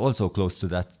was also close to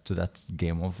that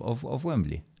game of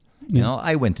Wembley. You know,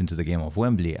 I went into the game of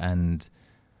Wembley, and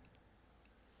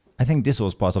I think this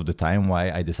was part of the time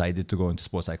why I decided to go into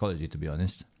sports psychology, to be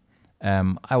honest.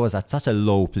 I was at such a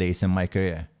low place in my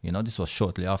career. You know, this was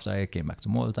shortly after I came back to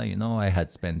Malta. You know, I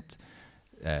had spent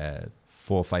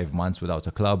 4 or 5 months without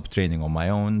a club, training on my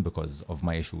own because of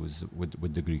my issues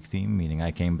with the Greek team, meaning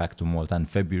I came back to Malta in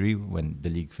February when the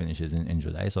league finishes in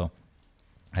July. So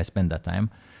I spent that time.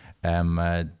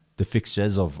 The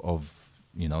fixtures of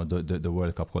you know, the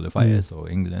World Cup qualifiers, so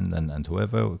England and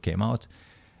whoever came out.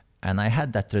 And I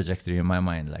had that trajectory in my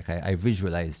mind. Like I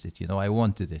visualized it, you know, I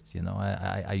wanted it, you know.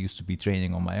 I used to be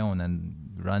training on my own and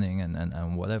running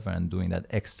and whatever, and doing that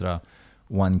extra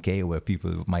 1K where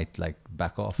people might like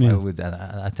back off.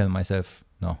 I tell myself,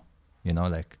 no, you know,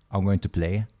 like I'm going to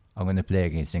play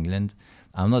against England.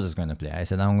 I'm not just going to play. I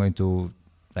said, I'm going to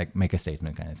like make a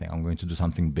statement kind of thing. I'm going to do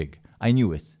something big. I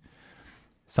knew it.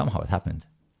 Somehow it happened.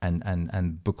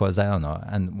 And because I don't know,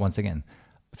 and once again,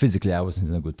 physically I wasn't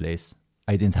in a good place.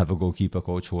 I didn't have a goalkeeper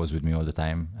coach who was with me all the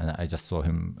time. And I just saw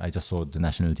the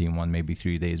national team one, maybe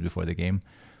 3 days before the game.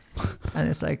 And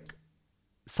it's like,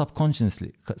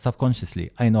 subconsciously,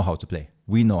 I know how to play.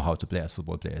 We know how to play as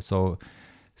football players. So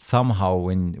somehow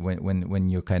when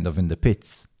you're kind of in the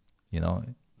pits, you know,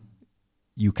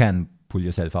 you can pull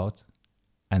yourself out.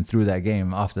 And through that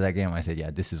game, after that game, I said,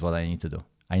 yeah, this is what I need to do.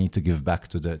 I need to give back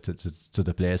to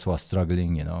the players who are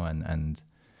struggling, you know, and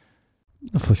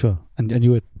for sure. And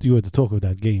you were the talk of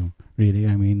that game, really.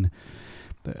 I mean,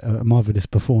 a marvelous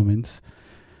performance.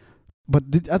 But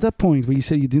at that point where you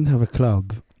said you didn't have a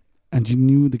club and you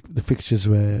knew the fixtures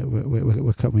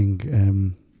were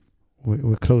coming,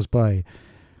 were close by,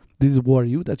 did it worry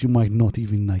you that you might not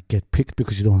even like get picked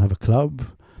because you don't have a club?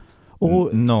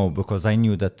 Or no, because I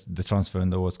knew that the transfer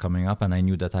window was coming up, and I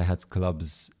knew that I had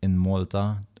clubs in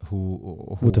Malta who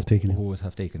would have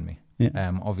taken me.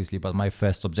 Yeah. Obviously, but my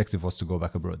first objective was to go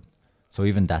back abroad. So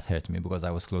even that hurt me because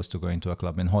I was close to going to a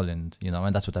club in Holland, you know,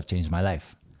 and that's what have changed my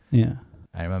life. Yeah.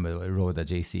 I remember Roda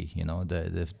JC, you know,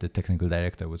 the technical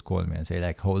director would call me and say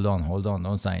like, hold on,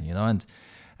 don't sign, you know, and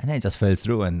I just fell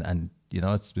through, and you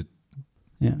know, it's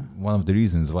one of the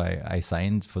reasons why I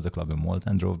signed for the club in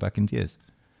Malta and drove back in tears.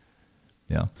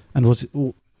 Yeah. And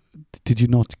did you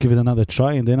not give it another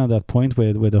try? And then at that point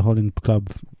where the Holland club,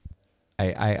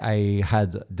 I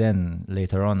had then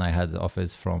later on I had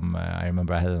offers from I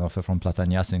remember I had an offer from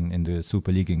Platanias in the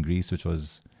Super League in Greece, which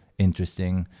was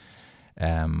interesting.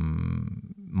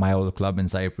 My old club in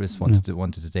Cyprus wanted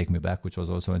to take me back, which was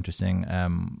also interesting.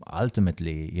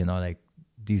 Ultimately, you know, like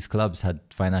these clubs had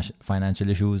financial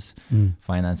issues.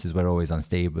 Finances were always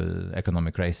unstable,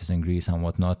 economic crisis in Greece and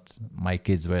whatnot. My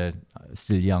kids were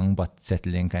still young but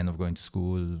settling, kind of going to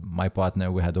school. My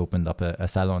partner, we had opened up a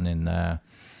salon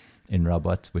in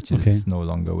Rabat, which is no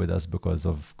longer with us because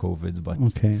of COVID, but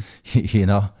you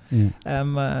know,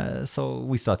 so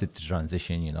we started to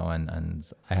transition, you know, and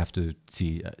I have to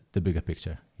see the bigger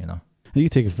picture, you know. You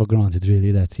take it for granted,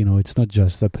 really, that, you know, it's not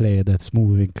just a player that's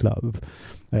moving club.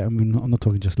 I mean, I'm not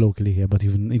talking just locally here, but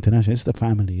even international. It's the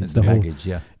family. It's the baggage,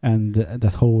 whole, and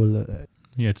that whole.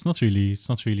 It's not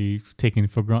really taken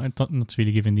for granted. Not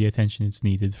really given the attention it's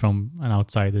needed from an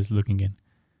outsider's looking in.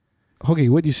 Hoggy,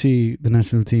 where do you see the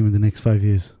national team in the next 5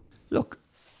 years? Look,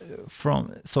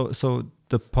 so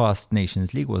the past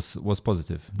Nations League was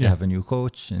positive. They have a new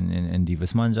coach in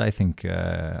Divis Manja. I think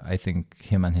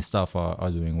him and his staff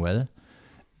are doing well.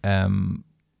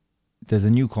 There's a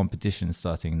new competition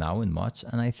starting now in March,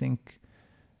 and I think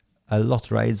a lot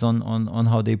rides on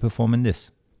how they perform in this.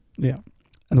 Yeah.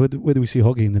 And where do we see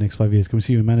Hoggy in the next 5 years? Can we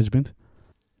see you in management?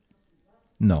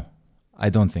 No, I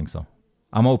don't think so.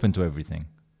 I'm open to everything,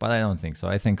 but I don't think so.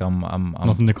 I think I'm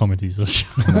not in the committees.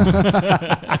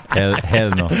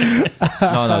 Hell no.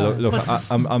 No. Look.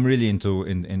 I'm really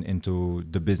into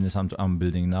the business I'm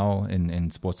building now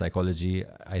in sports psychology.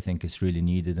 I think it's really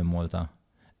needed in Malta.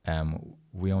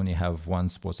 We only have one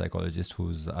sports psychologist,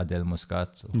 who's Adele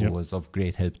Muscat, who was of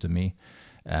great help to me.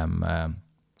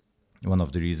 One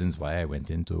of the reasons why I went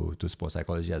into sports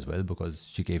psychology as well, because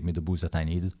she gave me the boost that I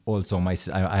needed. Also,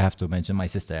 I have to mention my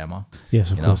sister Emma.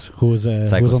 Yes, of course. Who's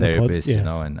psychotherapist, you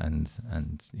know,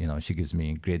 and you know, she gives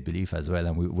me great belief as well.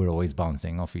 And we're always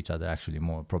bouncing off each other. Actually,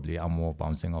 I'm more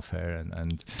bouncing off her.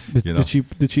 And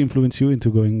did she influence you into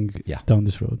going down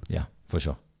this road? Yeah, for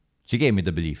sure. She gave me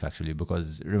the belief, actually,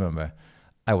 because remember,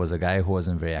 I was a guy who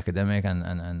wasn't very academic,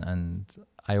 and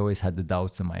I always had the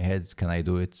doubts in my head. Can I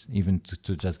do it? Even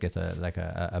to just get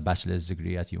a bachelor's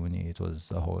degree at uni, it was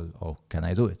a whole, can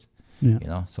I do it? Yeah. You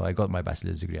know, so I got my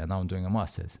bachelor's degree, and now I'm doing a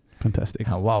master's. Fantastic.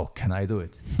 And wow, can I do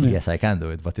it? Yeah. Yes, I can do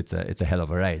it, but it's a hell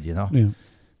of a ride, you know? Yeah.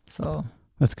 So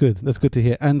that's good. That's good to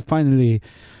hear. And finally,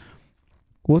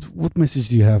 what message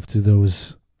do you have to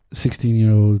those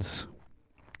 16-year-olds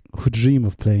who dream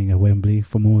of playing at Wembley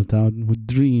for Malta, who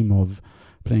dream of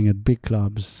playing at big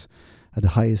clubs at the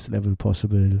highest level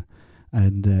possible,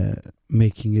 and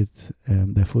making it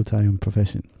their full-time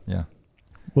profession? Yeah.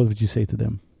 What would you say to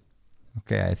them?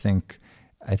 Okay, I think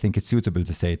it's suitable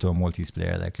to say to a Maltese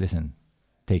player, like, listen,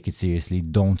 take it seriously,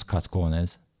 don't cut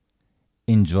corners,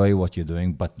 enjoy what you're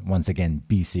doing, but once again,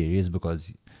 be serious,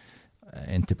 because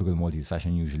in typical Maltese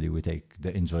fashion, usually we take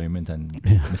the enjoyment and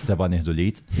Mr.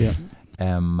 Banihdulit. Yeah.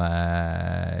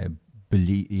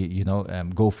 Believe, you know,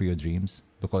 go for your dreams,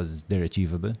 because they're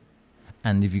achievable.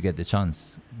 And if you get the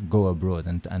chance, go abroad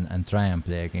and try and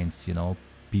play against, you know,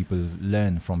 people,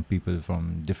 learn from people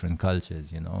from different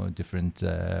cultures, you know, different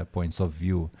points of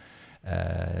view.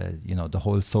 You know, the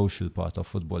whole social part of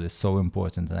football is so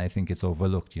important, and I think it's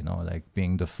overlooked, you know, like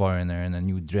being the foreigner in a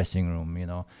new dressing room, you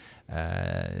know,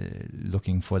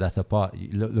 looking for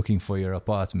your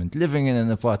apartment, living in an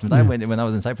apartment. When I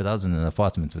was in Cyprus, I was in an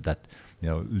apartment with that, you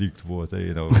know, leaked water,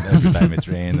 you know, every time it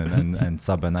rained, and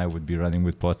Sab and I would be running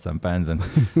with pots and pans, and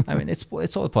I mean, it's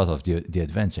all part of the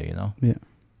adventure, you know. Yeah.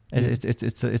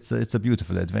 It's a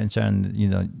beautiful adventure, and you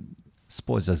know,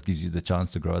 sports just gives you the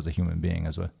chance to grow as a human being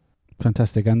as well.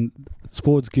 Fantastic. And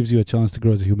sports gives you a chance to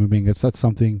grow as a human being. That's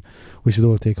something we should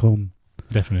all take home.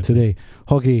 Definitely. Today.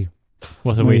 Hoggy.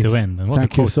 What a way to end. And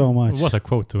thank you so much. What a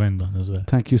quote to end on as well.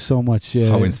 Thank you so much.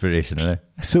 How inspirational, eh?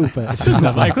 Super. I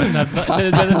couldn't have said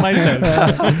it better than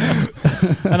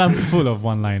myself. And I'm full of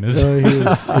one-liners. He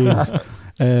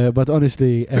is. But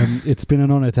honestly, it's been an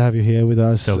honor to have you here with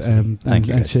us,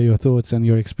 and share your thoughts and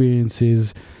your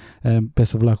experiences.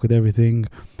 Best of luck with everything.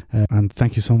 And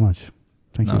thank you so much.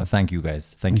 Thank you. Thank you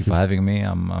guys. Thank you for having me.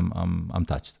 I'm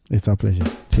touched. It's our pleasure.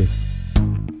 Cheers.